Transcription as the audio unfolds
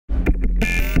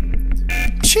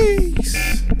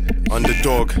Jeez.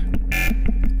 Undadog,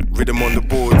 Riddem on the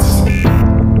boards.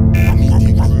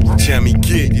 Jammy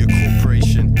Git,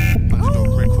 Corporation.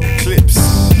 Airklipz.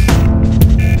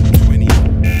 20.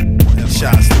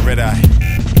 Shouts to Red Eye.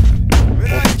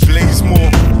 Blaze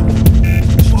more.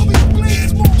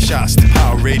 Shouts to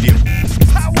Power Radio.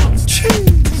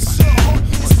 Cheese.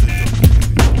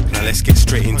 Now let's get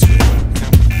straight into it.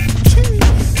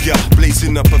 Yeah,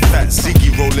 blazing up a fat Ziggy,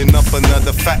 rolling up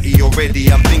another fatty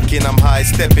already. I'm thinking I'm high,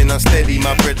 stepping unsteady.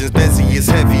 My brethren's busy is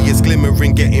heavy, it's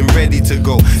glimmering, getting ready to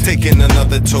go. Taking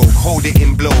another toke, hold it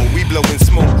in blow. We blowing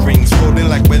smoke rings, rolling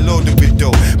like we're loaded with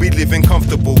dough. We living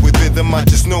comfortable with rhythm, I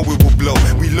just know we will blow.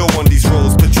 We low on these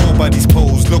roads, patrol by these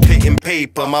poles, locating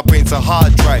paper. My brain's a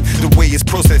hard drive, the way it's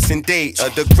processing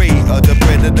data. The greater, the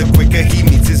better, the quicker he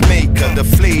meets his maker. The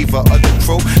flavor of the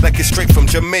crow, like it's straight from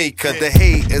Jamaica. The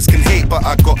haters can hate, but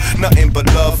I got nothing but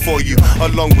love for you.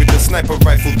 Along with the sniper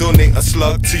rifle, donate a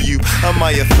slug to you. Am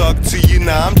I a thug to you?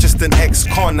 Nah, I'm just an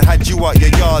ex-con. Had you out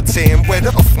your yard saying, where the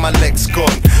off my legs gone?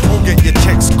 We'll get your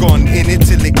checks gone, in it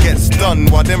till it gets done.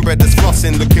 While them brothers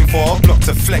flossing, looking for a block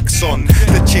to flex on.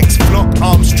 The chicks flock,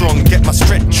 Armstrong, get my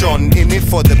stretch on. In it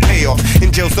for the payoff.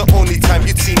 In jail's the only time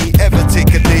you'd see me ever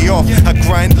take a day off. I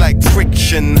grind like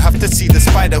friction, have to see the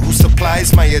spider who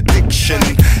supplies my addiction.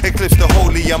 Eclipse the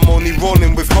holy, I'm only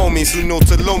rolling with homies who know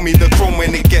to loan me the chrome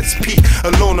when it gets peak.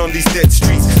 Alone on these dead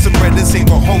streets, some brothers ain't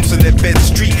got home so they're bed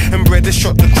street. And brothers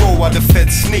shot the crow while the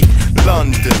feds sneak.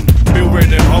 London. Bill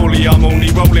Riddem holy, I'm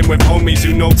only rolling with homies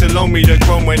who know to loan me the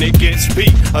chrome when it gets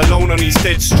peak. Alone on these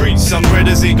dead streets, some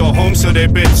brothers ain't got home so they're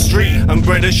bed street. And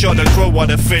brothers shot the crow while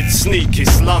the feds sneak.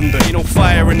 It's London, ain't no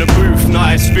fire in the booth,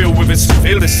 nights filled with us.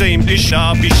 Feel the same dish,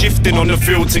 I'll be shifting on the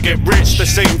field to get rich. The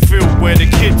same field where the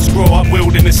kids grow up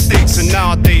wielding the sticks. And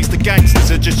nowadays the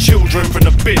gangsters are just children from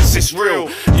the bits. It's real,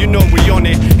 you know we on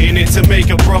it, in it to make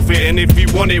a profit. And if you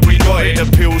want it, we got it.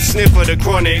 The pill, sniffer, the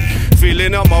chronic.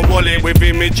 Filling up my wallet with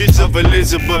images of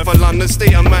Elizabeth. I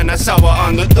understand, man, that's how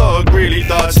an Undadog really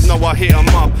does. No, I hit 'em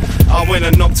up, I went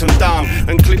and knocked 'em down.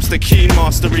 And Clips the key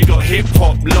master, he got hip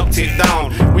hop, locked it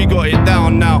down. We got it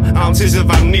down now, ounces of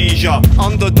amnesia.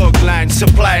 Undadog land,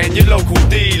 supplying your local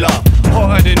dealer.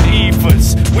 Hotter than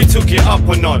ethers, we took it up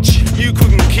a notch. You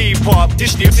couldn't keep up,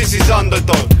 this is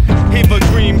Undadog. Hip a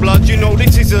green blood, you know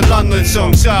this is a London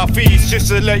song. Southeast, just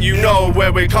to let you know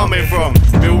where we're coming from.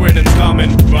 Bill Riddem's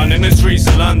coming, running the streets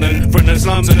of London. From the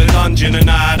slums to the dungeon, and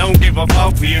I don't give a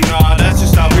fuck for you, nah. That's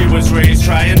just how we was raised,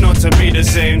 trying not to be the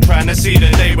same. Trying to see the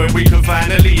day where we could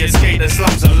finally escape the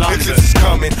slums of London. Airklipz is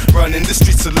coming, running the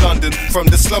streets of London. From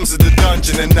the slums of the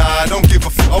dungeon, and I don't give a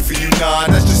fuck for you, nah.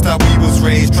 That's just how we was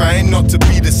raised, trying not to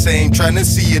be the same. Trying to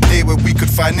see a day where we could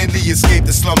finally escape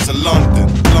the slums of London.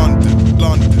 London,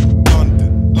 London,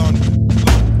 London, London.